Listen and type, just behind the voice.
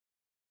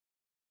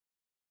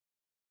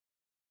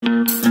This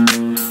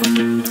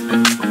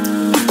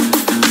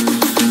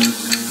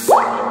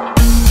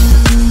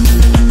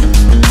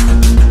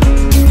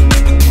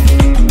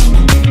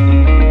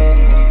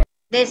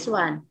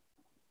one.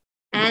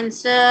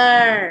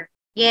 Answer.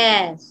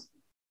 Yes.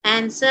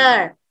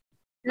 Answer.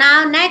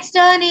 Now next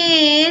turn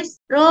is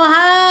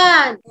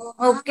Rohan.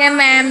 Okay,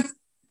 ma'am.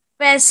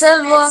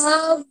 Phrasal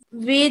verb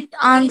with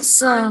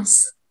answer.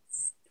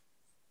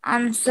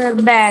 Answer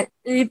back.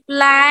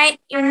 Reply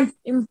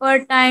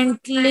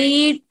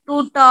importantly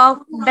to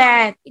talk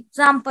back.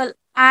 Example,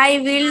 I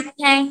will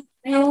thank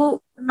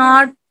you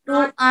not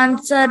to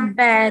answer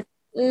back.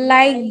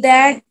 Like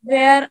that,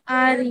 where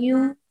are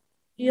you?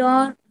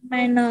 Your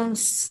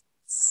manners.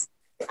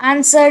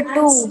 Answer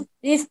 2.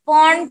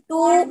 Respond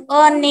to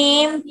a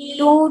name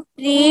to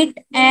treat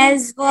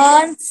as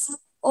one's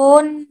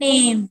own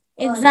name.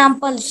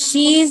 Example,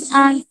 she's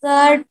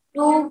answered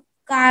to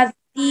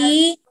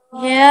Karti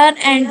her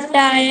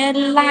entire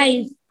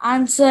life.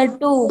 Answer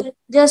 2.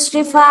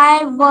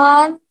 Justify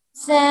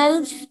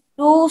oneself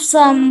to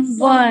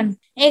someone.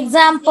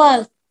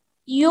 Example,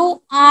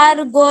 you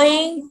are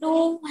going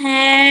to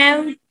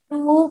have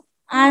to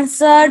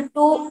answer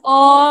to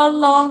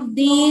all of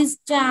these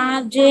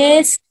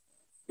charges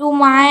to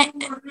my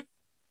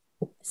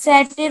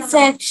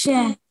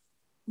satisfaction.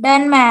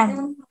 Done,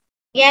 ma'am.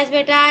 Yes,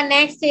 beta.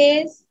 Next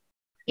is.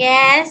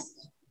 Yes.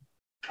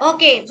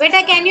 Okay,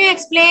 beta, can you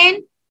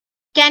explain?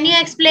 Can you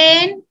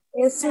explain?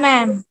 Yes,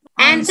 ma'am.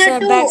 Answer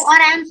to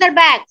or answer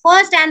back.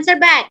 First, answer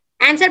back.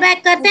 Answer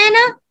back करते हैं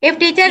ना? If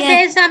teacher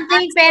says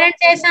something, parent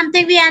says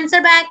something, we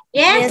answer back.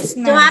 Yes.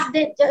 जवाब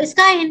दे.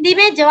 इसका हिंदी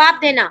में जवाब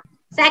देना.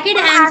 Second,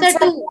 answer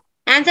to.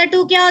 Answer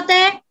to क्या होता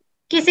है?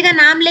 किसी का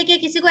नाम लेके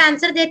किसी को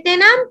आंसर देते हैं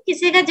ना,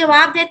 किसी का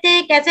जवाब देते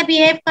हैं, कैसे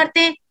बिहेव करते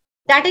हैं.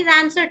 That is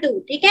answer to.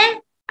 ठीक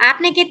है?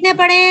 आपने कितने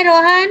पढ़े हैं,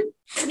 Rohan?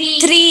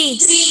 3.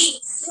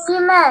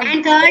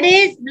 And third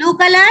is blue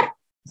color.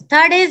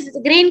 Third is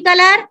green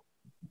color.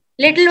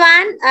 Little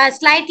one,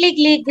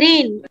 slightly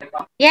green.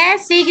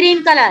 Yes, sea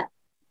green color.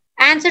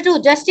 Answer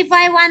 2,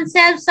 justify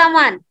oneself,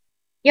 someone.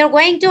 You're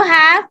going to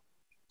have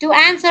to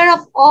answer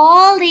of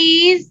all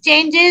these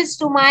changes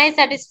to my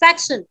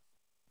satisfaction.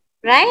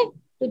 Right?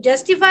 To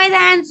justify the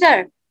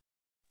answer.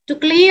 To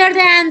clear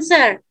the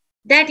answer.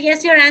 That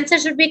yes, your answer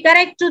should be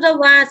correct to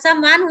the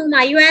someone whom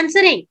are you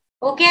answering.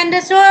 Okay,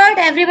 understood,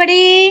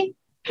 everybody?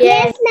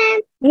 Yes,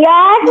 ma'am.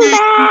 Yes,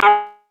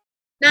 ma'am.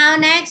 Now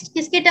next,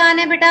 किसकी turn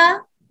है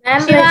बेटा?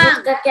 Ma'am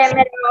Rajit का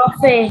camera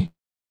off है.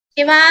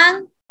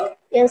 Shivang?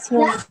 Yes,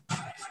 ma'am.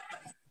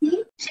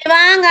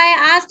 Shivang,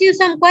 I asked you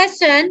some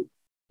question.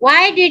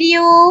 Why did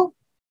you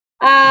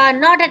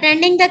not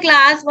attending the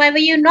class? Why were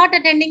you not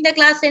attending the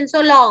class in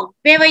so long?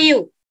 Where were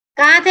you?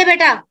 कहाँ थे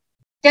बेटा?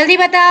 जल्दी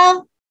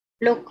बताओ.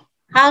 Look,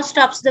 how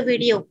stops the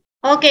video.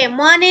 Okay,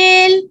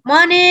 Monil.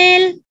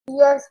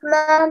 Yes,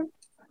 ma'am.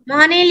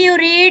 Monil, you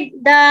read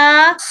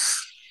the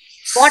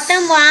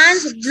bottom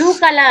one's blue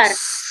color.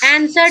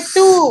 Answer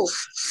 2.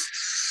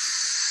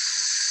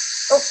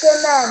 Okay,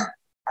 ma'am.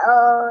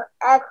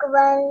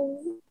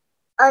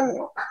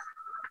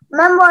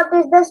 Ma'am, what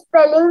is the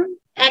spelling?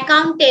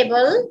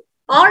 Accountable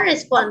or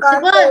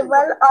responsible.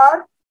 Accountable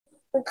or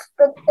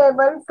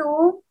respectable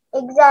to.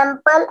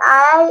 Example,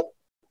 I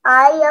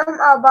am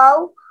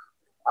above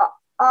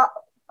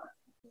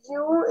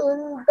you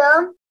in the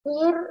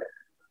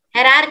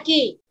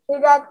hierarchy.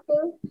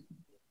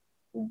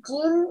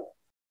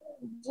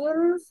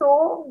 Jim, so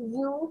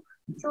you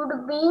should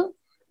be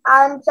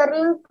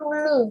answering to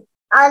me.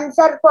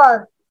 Answer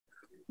for.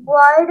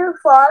 Void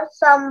for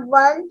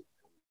someone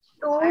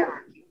to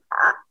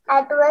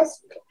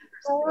attest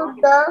to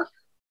the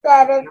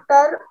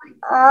character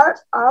or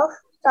of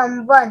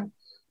someone.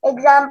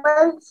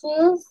 Example,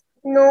 she's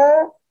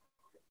no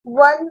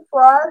one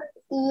for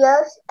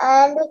years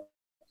and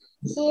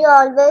she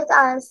always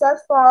answers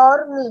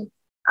for me.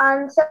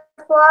 Answer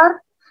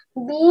for.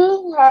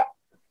 Be help.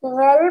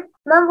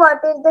 Ma'am,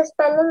 what is the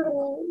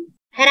spelling?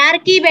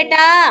 Hierarchy,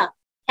 beta.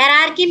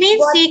 Hierarchy means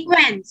what?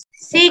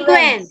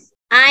 Sequence.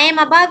 I am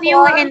above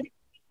you in the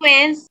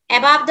sequence,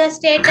 above the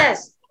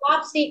status,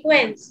 above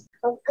sequence.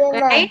 Okay,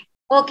 right?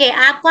 Okay,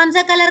 आप कौन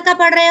सा colour का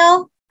पढ़ रहे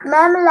हो?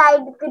 Ma'am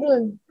light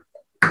green.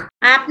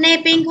 आपने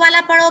pink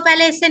वाला पढ़ो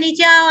पहले, इससे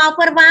नीचे आओ,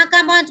 ऊपर वहां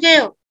कहाँ पहुंच गए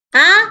हो?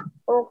 हाँ?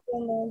 Okay,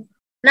 ma'am.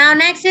 Now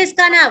next is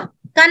Kanav.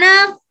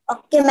 Kanav?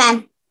 Okay,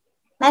 ma'am.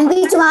 Ma'am,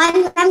 which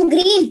one? Ma'am,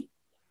 green.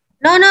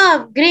 No,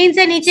 green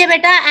से नीचे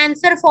बेटा.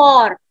 Answer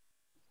for.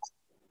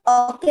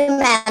 Okay,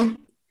 ma'am.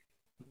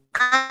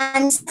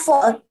 Answer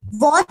for.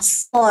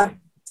 Watch for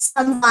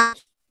someone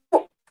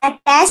to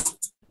attach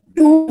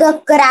to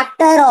the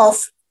character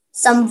of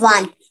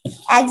someone.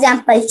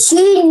 Example,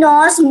 she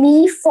knows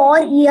me for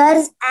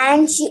years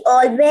and she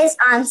always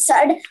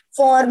answered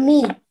for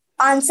me.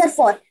 Answer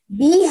for.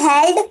 Be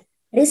held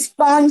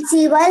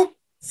responsible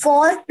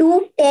for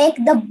to take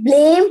the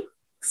blame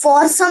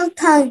for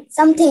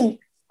something.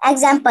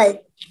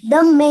 Example,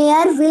 the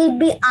mayor will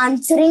be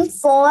answering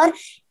for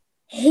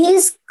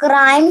his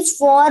crimes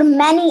for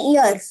many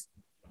years.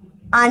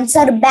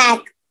 Answer back.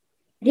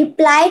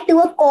 Reply to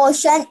a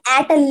question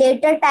at a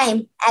later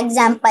time.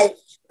 Example,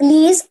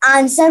 please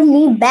answer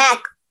me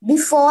back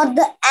before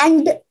the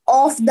end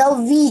of the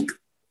week.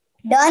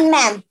 Done,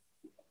 ma'am.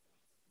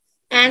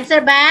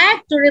 Answer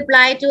back to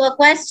reply to a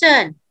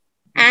question.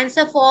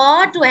 Answer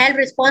for to help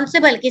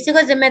responsible. किसी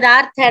को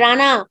जिम्मेदार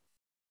ठहराना.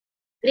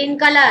 Green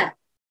color.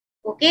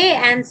 Okay.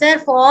 Answer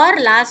for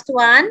last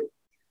one.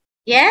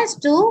 Yes,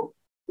 to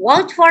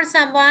vouch for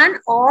someone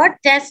or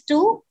attest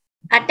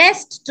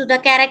to the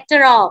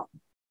character of.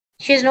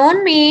 She's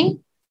known me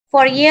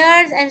for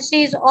years and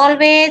she's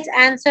always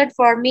answered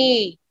for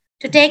me.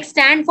 To take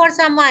stand for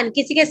someone.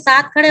 किसी के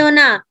साथ खड़े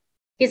होना.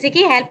 किसी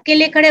की help के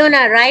लिए खड़े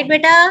होना. Right,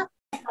 बेटा?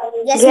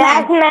 Yes, Yes,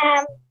 ma'am.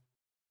 ma'am.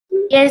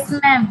 Yes,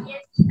 ma'am.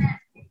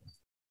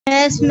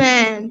 Yes,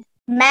 ma'am.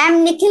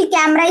 Ma'am, Nikhil,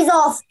 camera is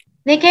off.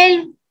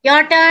 Nikhil,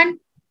 your turn.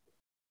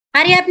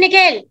 Hurry up,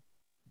 Nikhil.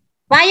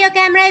 Why your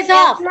camera is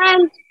off?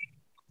 Ma'am.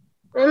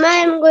 Ma'am, I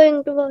am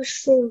going to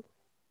washroom.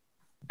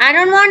 I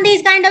don't want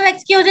these kind of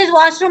excuses.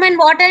 Washroom and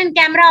water and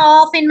camera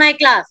off in my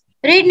class.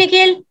 Read,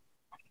 Nikhil.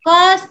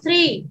 Cause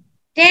 3.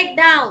 Take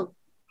down.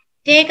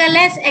 Take a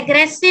less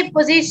aggressive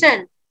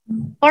position.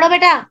 पढ़ो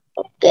बेटा.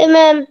 Okay,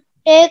 ma'am.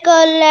 Take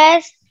a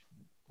less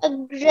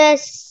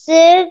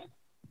aggressive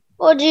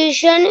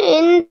position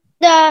in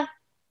a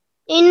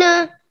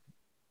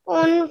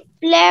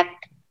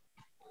conflict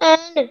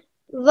and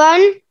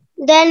one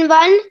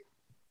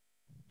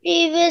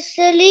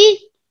previously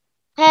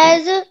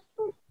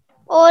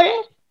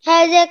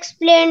has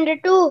explained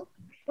to.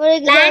 For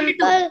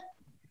example,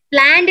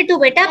 Planned to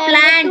बेटा.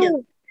 Planned.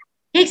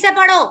 ठीक से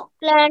पढ़ो.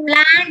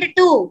 Planned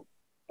to.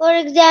 For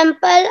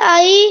example,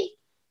 I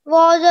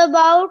was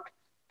about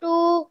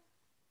to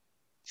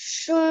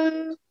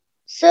soon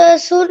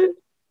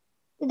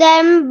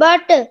them,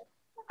 but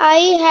I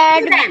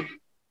had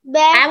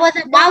I was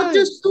about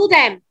to sue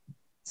them.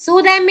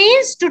 Sue them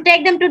means to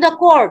take them to the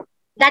court.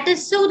 That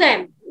is sue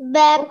them.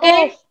 back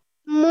Okay. off,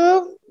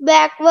 move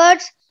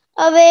backwards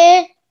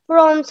away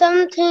from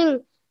something.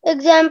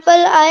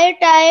 Example, I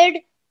tried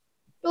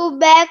to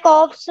back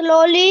off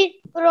slowly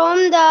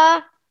from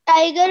the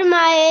tiger.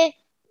 My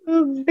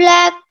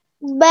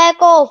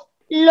back off,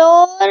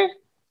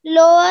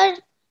 lower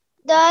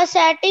the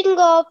setting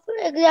of.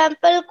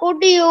 Example,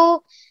 could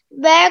you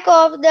back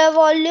off the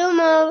volume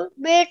a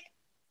bit?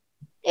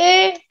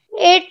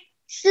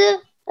 It's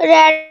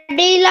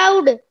ready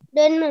loud.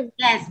 Done, ma'am.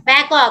 Yes,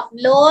 back off.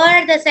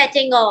 Lower the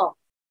setting off.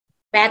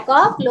 Back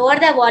off. Lower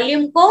the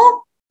volume को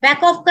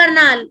back off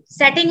करना.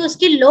 Setting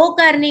उसकी low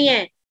करनी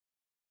है.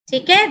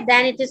 ठीक है?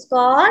 Then it is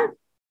called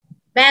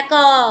back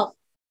off.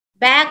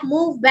 Back,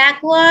 move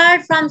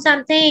backward from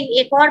something.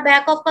 एक और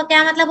back off का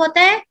क्या मतलब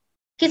होता है?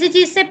 किसी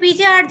चीज से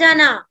पीछे हट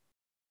जाना.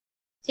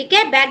 ठीक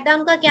है? Back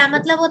down का क्या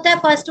मतलब होता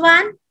है? First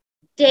one,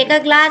 take a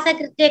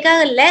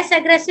less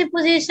aggressive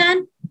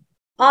position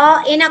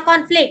or in a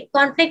conflict.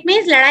 Conflict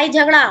means लड़ाई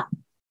झगड़ा.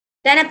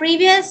 Then a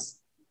previous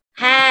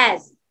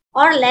has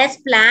or less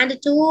planned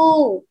to.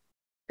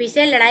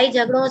 पिछले लड़ाई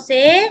झगड़ों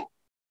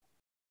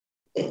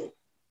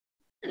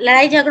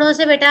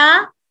से बेटा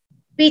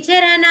पीछे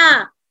रहना.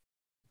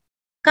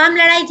 कम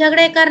लड़ाई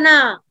झगड़े करना.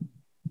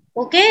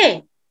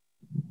 Okay?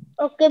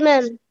 Okay,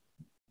 ma'am.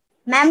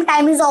 Ma'am,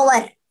 time is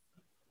over.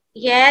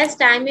 Yes,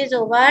 time is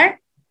over.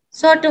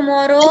 So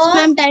tomorrow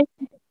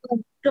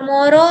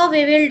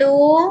we will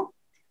do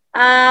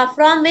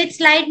from which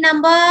slide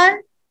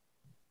number?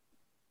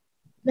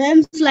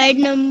 Ma'am, slide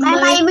number.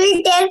 Ma'am, I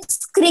will take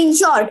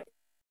screenshot.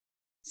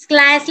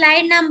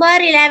 Slide number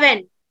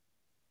 11.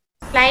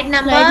 Slide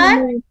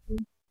number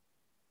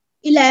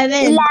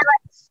 11.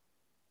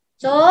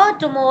 So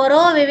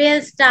tomorrow we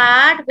will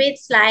start with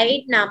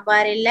slide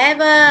number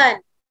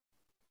 11.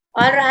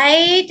 All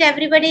right,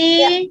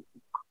 everybody.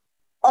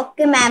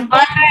 Okay, ma'am. All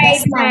right,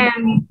 Yes, ma'am.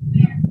 ma'am.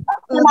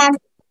 Okay, ma'am.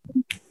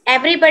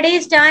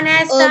 Everybody's turn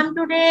has come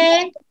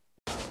today.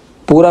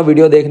 पूरा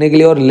video देखने के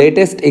लिए और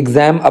latest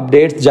exam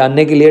updates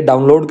जानने के लिए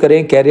download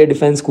करें career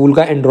defence school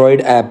का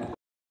एंड्रॉयड ऐप.